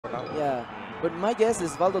But my guess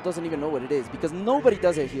is Valdo doesn't even know what it is because nobody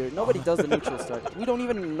does it here. Nobody does the neutral start. We don't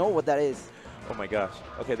even know what that is. Oh my gosh.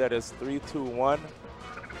 Okay, that is 3, 2, 1.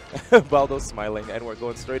 Valdo's smiling, and we're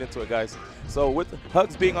going straight into it, guys. So with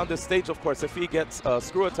HugS being on this stage, of course, if he gets a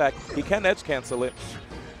screw attack, he can edge cancel it,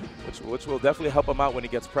 which will definitely help him out when he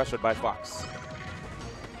gets pressured by Fox.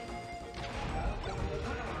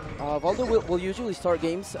 Valdo will usually start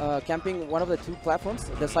games camping one of the two platforms,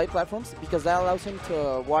 the side platforms, because that allows him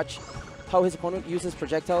to watch how his opponent uses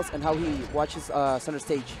projectiles and how he watches center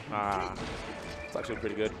stage. It's actually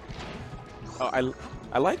pretty good.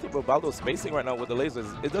 I like Valdo's spacing right now with the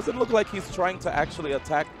lasers. It doesn't look like he's trying to actually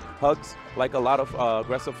attack HugS like a lot of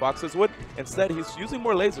aggressive Foxes would. Instead, he's using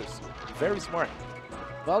more lasers. Very smart.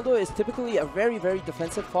 Valdo is typically a very, very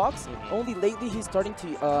defensive Fox. Only lately he's starting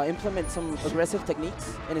to implement some aggressive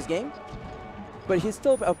techniques in his game. But he's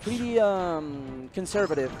still a pretty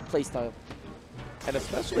conservative playstyle. And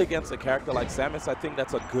especially against a character like Samus, I think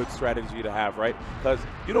that's a good strategy to have, right? Because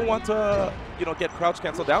you don't want to, get crouch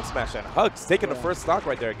cancel down smash. And HugS taking the first stock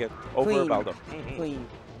right there again over Valdo. Clean.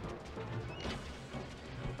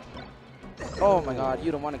 Oh my god,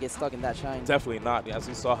 you don't want to get stuck in that shine. Definitely not. As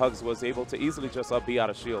you saw, HugS was able to easily just be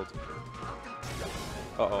out of shield.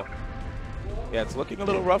 Uh-oh. Yeah, it's looking a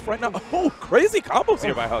little rough right now. Oh, crazy combos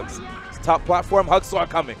here by HugS. Top platform, HugS saw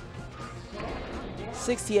it coming.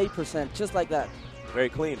 68%, just like that. Very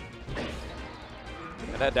clean.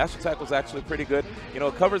 And that dash attack was actually pretty good.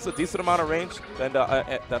 It covers a decent amount of range, and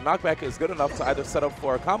the knockback is good enough to either set up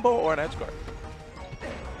for a combo or an edge guard.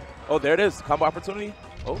 Oh, there it is. Combo opportunity.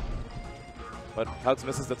 Oh. But HugS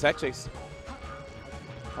misses the tech chase.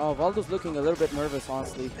 Oh, Valdo's looking a little bit nervous,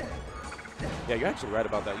 honestly. Yeah, you're actually right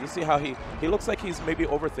about that. You see how he looks like he's maybe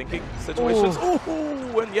overthinking situations.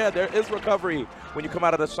 Ooh, and yeah, there is recovery when you come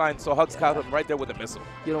out of the shine. So HugS caught him right there with a missile.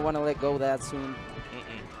 You don't want to let go that soon.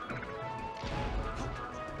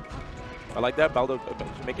 I like that. Valdo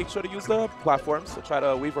making sure to use the platforms to try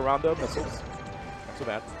to weave around the missiles. Not too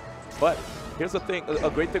bad. But here's the thing, a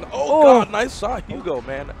great thing. Oh, God, nice shot, HugO,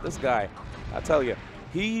 man. This guy, I tell you,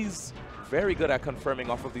 he's very good at confirming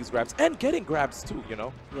off of these grabs and getting grabs too,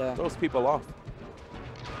 Yeah. Throws people off.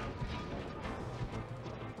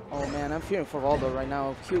 Oh man, I'm fearing for Valdo right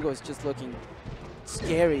now. HugO is just looking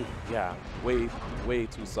scary. Yeah, way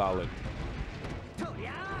too solid.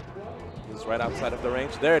 He's right outside of the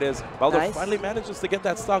range. There it is. Valdo finally manages to get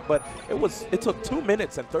that stock, but it took 2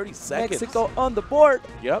 minutes and 30 seconds. Mexico on the board.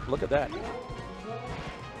 Yep, look at that.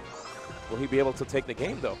 Will he be able to take the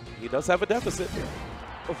game though? He does have a deficit.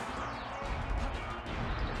 Oof.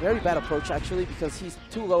 Very bad approach, actually, because he's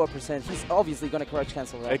too low a percent. He's obviously going to crouch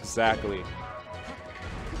cancel that. Exactly.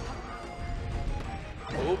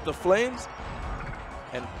 Oh, the flames.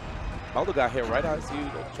 And Valdo got hit right as you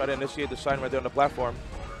try to initiate the shine right there on the platform.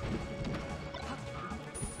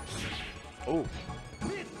 Oh.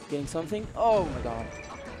 Getting something. Oh, my God.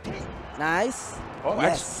 Nice. Oh,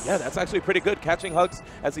 yes. Actually, yeah, that's actually pretty good. Catching HugS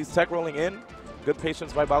as he's tech rolling in. Good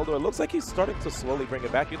patience by Valdo. It looks like he's starting to slowly bring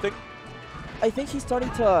it back, you think? I think he's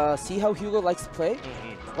starting to see how HugO likes to play.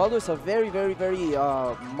 Valdo is a very, very, very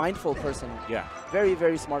mindful person. Yeah. Very,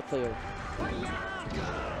 very smart player.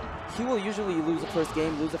 He will usually lose the first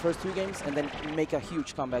game, lose the first 2 games, and then make a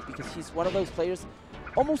huge comeback because he's one of those players,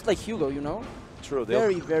 almost like HugO, True.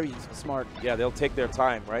 Very, very smart. Yeah, they'll take their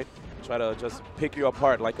time, right? Try to just pick you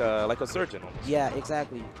apart like a surgeon almost. Yeah,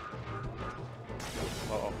 exactly.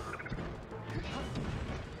 Uh-oh.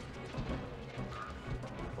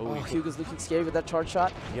 Oh, HugO's looking scary with that charge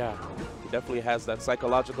shot. Yeah, he definitely has that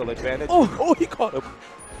psychological advantage. Oh, he caught him.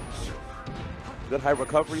 Good high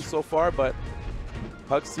recovery so far, but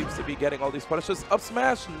HugS seems to be getting all these punishes. Up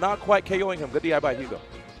smash, not quite KOing him. Good DI by HugO.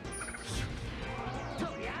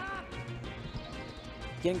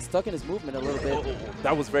 Getting stuck in his movement a little bit.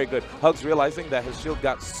 That was very good. HugS realizing that his shield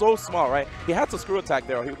got so small, right? He had to screw attack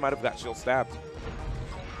there or he might have got shield stabbed.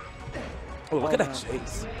 Oh, look at that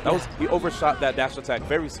chase. He overshot that dash attack.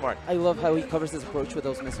 Very smart. I love how he covers his approach with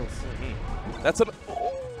those missiles. That's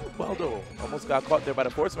Valdo almost got caught there by the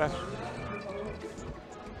force smash.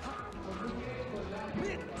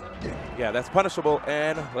 Yeah, that's punishable.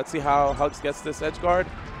 And let's see how HugS gets this edge guard.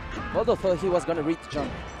 Valdo thought he was going to reach the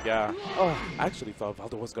jump. Yeah. Oh, I actually thought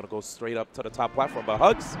Valdo was going to go straight up to the top platform, but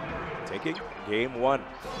HugS taking game 1.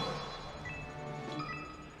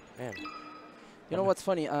 Man. You know what's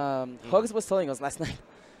funny? HugS was telling us last night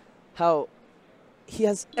how he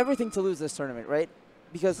has everything to lose this tournament, right?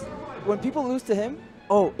 Because when people lose to him,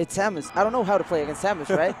 oh, it's Samus. I don't know how to play against Samus,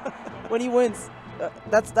 right? When he wins,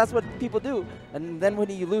 that's what people do. And then when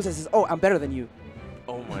he loses, he says, oh, I'm better than you.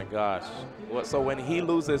 Oh my gosh. So when he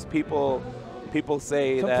loses, people people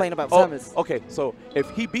say complain that, about Samus. okay, so if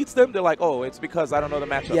he beats them, they're like, oh, it's because I don't know the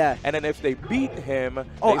matchup. Yeah. And then if they beat him,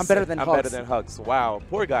 oh, they I'm say, better than I'm HugS. better than HugS. Wow,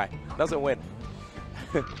 poor guy. Doesn't win.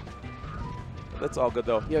 That's all good,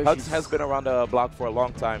 though. HugS has been around the block for a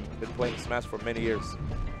long time. Been playing Smash for many years.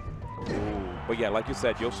 Ooh. But yeah, like you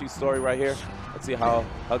said, Yoshi's story right here. Let's see how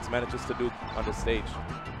HugS manages to do on the stage.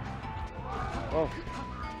 Oh.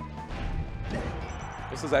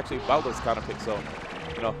 This is actually Valdo's counter pick, so,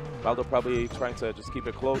 you know, Valdo probably trying to just keep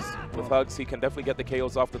it close. With HugS, he can definitely get the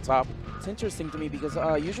KOs off the top. It's interesting to me because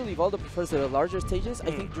usually Valdo prefers the larger stages.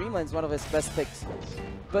 I think Dreamland's one of his best picks.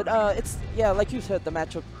 But it's, yeah, like you said, the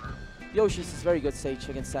matchup. Yoshi's is a very good stage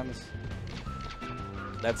against Samus.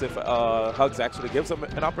 That's if HugS actually gives him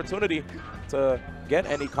an opportunity to get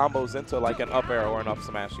any combos into like an up air or an up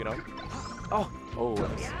smash, you know? Oh,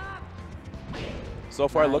 nice. So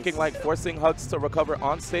far looking like forcing HugS to recover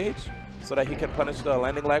on stage so that he can punish the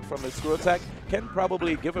landing lag from his screw attack can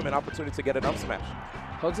probably give him an opportunity to get an up smash.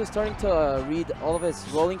 HugS is starting to read all of his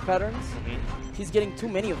rolling patterns. He's getting too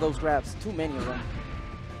many of those grabs, too many of them.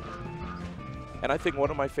 And I think one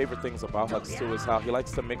of my favorite things about HugS too is how he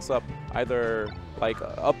likes to mix up either like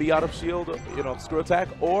a B out of shield, you know, screw attack,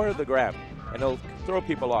 or the grab. And he'll throw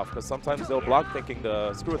people off because sometimes they'll block thinking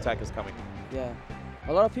the screw attack is coming. Yeah.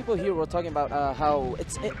 A lot of people here were talking about how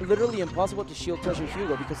it's literally impossible to shield Treasure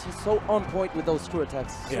Hugo because he's so on point with those screw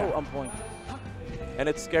attacks. So on point. And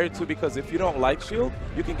it's scary too because if you don't like shield,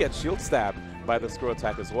 you can get shield stabbed by the screw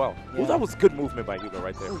attack as well. Yeah. Ooh, that was good movement by Hugo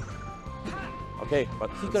right there. Okay, but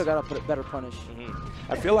he could have got a better punish.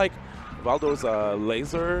 I feel like Valdo's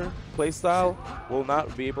laser playstyle will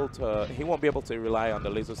not be able to. He won't be able to rely on the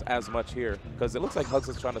lasers as much here because it looks like HugS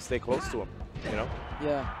is trying to stay close to him. You know?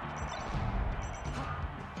 Yeah.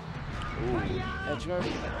 Ooh. Edge guard.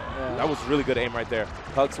 Yeah. That was really good aim right there.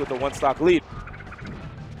 HugS with the one stock lead.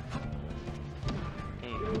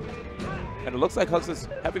 And it looks like HugS is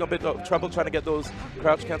having a bit of trouble trying to get those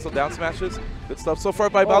crouch cancel down smashes. Good stuff so far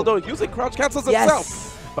by Valdo, using crouch cancels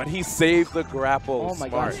himself. But he saved the grapple. Oh my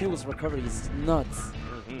gosh, Hugo's recovery is nuts.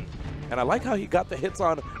 And I like how he got the hits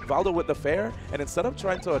on Valdo with the fair, and instead of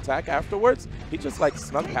trying to attack afterwards, he just like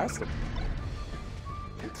snuck past him.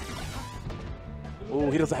 Ooh,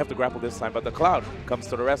 he doesn't have to grapple this time, but the Cloud comes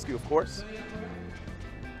to the rescue, of course.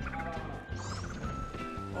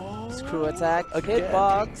 Screw attack,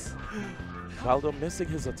 hitbox. Valdo missing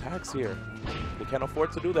his attacks here. They can't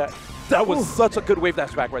afford to do that. That was such a good wave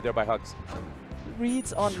dash back right there by HugS.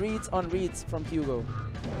 Reads on reads on reads from Hugo.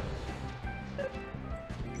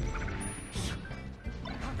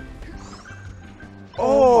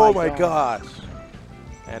 Oh my gosh.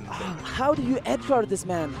 And how do you edge guard this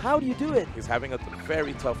man? How do you do it? He's having a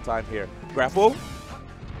very tough time here. Grapple.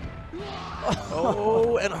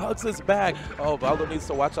 Oh, and HugS is back. Oh, Valdo needs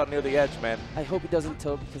to watch out near the edge, man. I hope he doesn't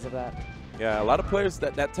tilt because of that. Yeah, a lot of players,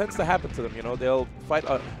 that tends to happen to them. You know, they'll fight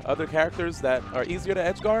other characters that are easier to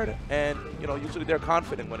edge guard, and, you know, usually they're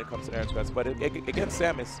confident when it comes to edge guards. But against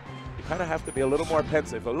Samus, you kind of have to be a little more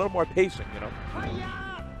pensive, a little more patient, you know.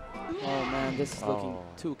 Oh, man, this is looking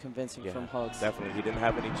too convincing from HugS. Definitely. He didn't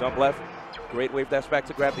have any jump left. Great wave dash back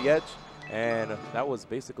to grab the edge. And that was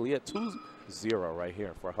basically it. 2-0 right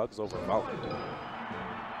here for HugS over Valdo.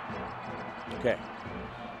 Okay.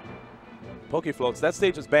 Poke Floats. That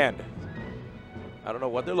stage is banned. I don't know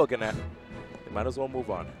what they're looking at. They might as well move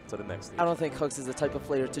on to the next stage. I don't think HugS is the type of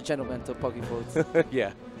player to gentleman to Poke Floats.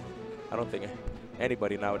 Yeah. I don't think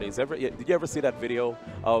anybody nowadays ever. Did you ever see that video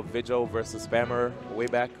of Vigil versus Spammer way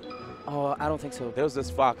back? Oh, I don't think so. There was this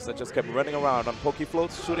fox that just kept running around on Poke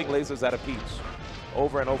Floats, shooting lasers at a peach.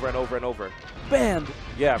 Over and over and over and over. Banned!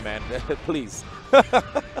 Yeah, man. Please.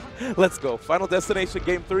 Let's go. Final destination,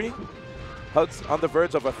 game 3. HugS on the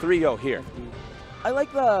verge of a 3-0 here. I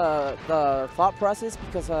like the thought process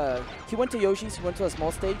because he went to Yoshi's, he went to a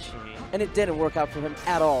small stage, and it didn't work out for him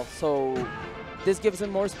at all. So this gives him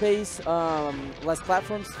more space, less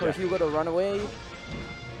platforms for Hugo to run away.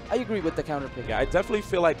 I agree with the counter pick. Yeah, I definitely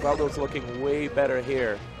feel like Valdo's looking way better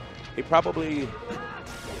here. He probably,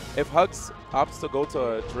 if HugS opts to go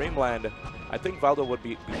to Dreamland, I think Valdo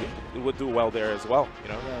would do well there as well, you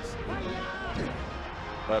know? Yes.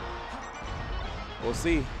 But we'll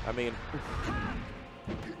see. I mean,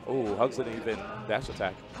 oh, HugS didn't even dash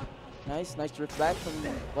attack. Nice drift back from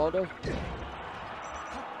Valdo.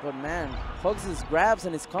 But man, HugS' grabs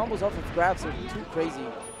and his combos off of grabs are too crazy.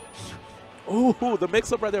 Ooh, the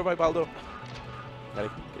mix-up right there by Valdo.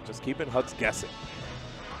 Gotta just keeping HugS guessing.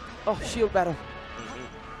 Oh, shield battle.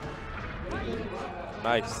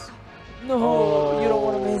 Nice. No, you don't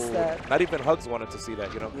want to miss that. Not even HugS wanted to see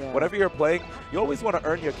that, you know. Yeah. Whenever you're playing, you always want to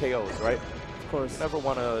earn your KOs, right? course. You never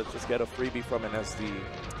want to just get a freebie from an SD.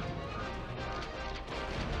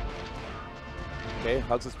 Okay,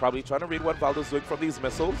 HugS is probably trying to read what Valdo's doing from these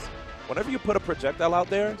missiles. Whenever you put a projectile out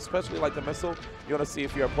there, especially like the missile, you want to see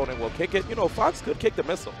if your opponent will kick it. You know, Fox could kick the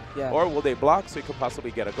missile. Yeah. Or will they block so you could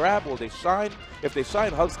possibly get a grab? Will they shine? If they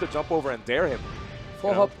shine, HugS could jump over and dare him.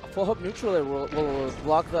 Full hop neutral will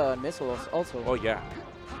block the missile also. Oh, yeah.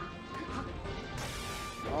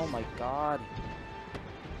 Oh, my God.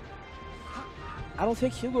 I don't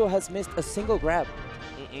think Hugo has missed a single grab.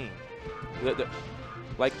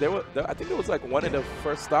 Like, I think there was like one in the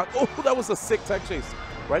first stock. Oh, that was a sick tech chase.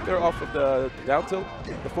 Right there off of the down tilt,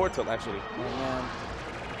 the forward tilt, actually. Oh, man.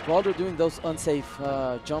 Valdo doing those unsafe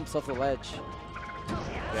jumps off the ledge.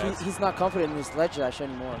 Yes. He's not confident in his ledge dash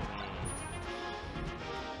anymore.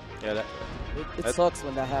 Yeah, it sucks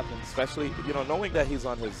when that happens. Especially, you know, knowing that he's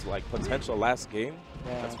on his like potential last game.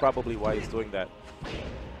 Yeah. That's probably why he's doing that.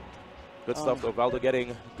 Good stuff though. Valdo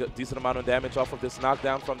getting a decent amount of damage off of this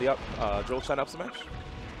knockdown from the drill shine up smash.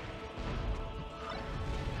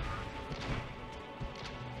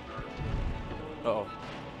 Uh-oh.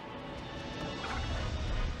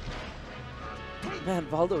 Man,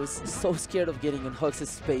 Valdo is so scared of getting in HugS'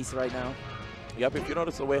 space right now. Yep, if you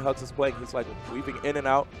notice the way HugS is playing, he's like weaving in and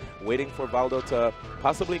out, waiting for Valdo to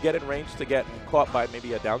possibly get in range to get caught by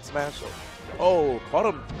maybe a down smash. Oh,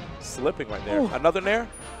 caught him slipping right there. Ooh. Another nair.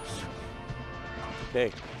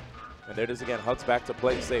 Okay, and there it is again. HugS back to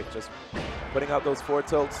play safe, just putting out those forward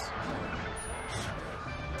tilts.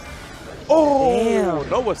 Oh, damn.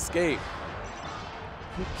 No escape.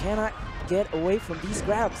 He cannot get away from these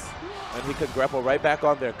grabs. And he could grapple right back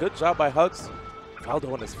on there. Good job by HugS.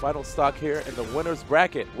 Valdo on his final stock here in the winner's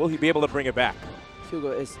bracket. Will he be able to bring it back?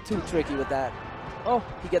 Hugo is too tricky with that. Oh,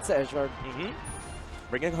 he gets the edge guard.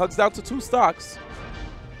 Bringing HugS down to 2 stocks.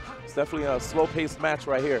 It's definitely a slow-paced match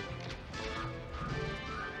right here.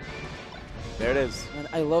 There it is. And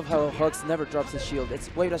I love how HugS never drops his shield.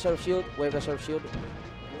 It's wave dash out of shield, wave dash out of shield.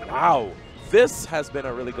 Wow. This has been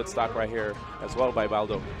a really good stock right here as well by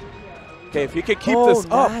Valdo. Okay, if he can keep this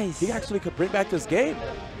up, he actually could bring back this game.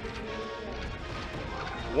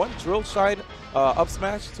 One drill shine up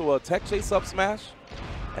smash to a tech chase up smash,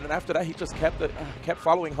 and then after that he just kept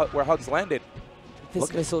following where HugS landed.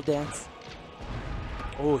 This missile dance.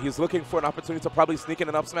 Oh, he's looking for an opportunity to probably sneak in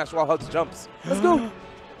an up smash while HugS jumps. Let's go.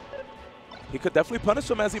 He could definitely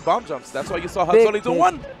punish him as he bomb jumps. That's why you saw HugS only do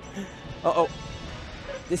one. Uh-oh.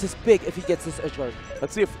 This is big if he gets this edge guard.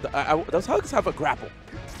 Let's see if does HugS have a grapple.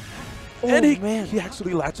 Oh, and man. He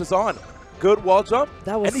actually latches on. Good wall jump.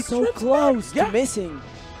 That was so close to missing.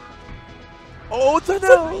 Oh,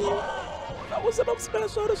 that was an up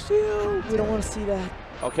smash out of shield. We don't want to see that.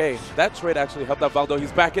 Okay, that trade actually helped out Valdo.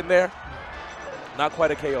 He's back in there. Not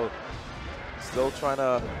quite a KO. Still trying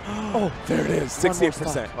to. Oh, there it is.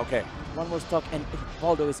 68%. Okay. One more stock, and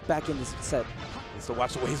Valdo is back in this set. So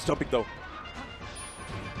watch the way he's jumping, though.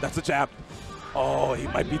 That's a jab. Oh, he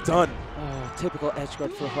might be done. Oh, typical edge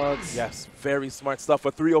guard for HugS. Yes, very smart stuff.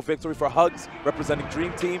 A 3-0 victory for HugS, representing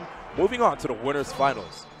Dream Team. Moving on to the winners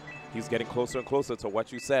finals. He's getting closer and closer to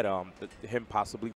what you said, him possibly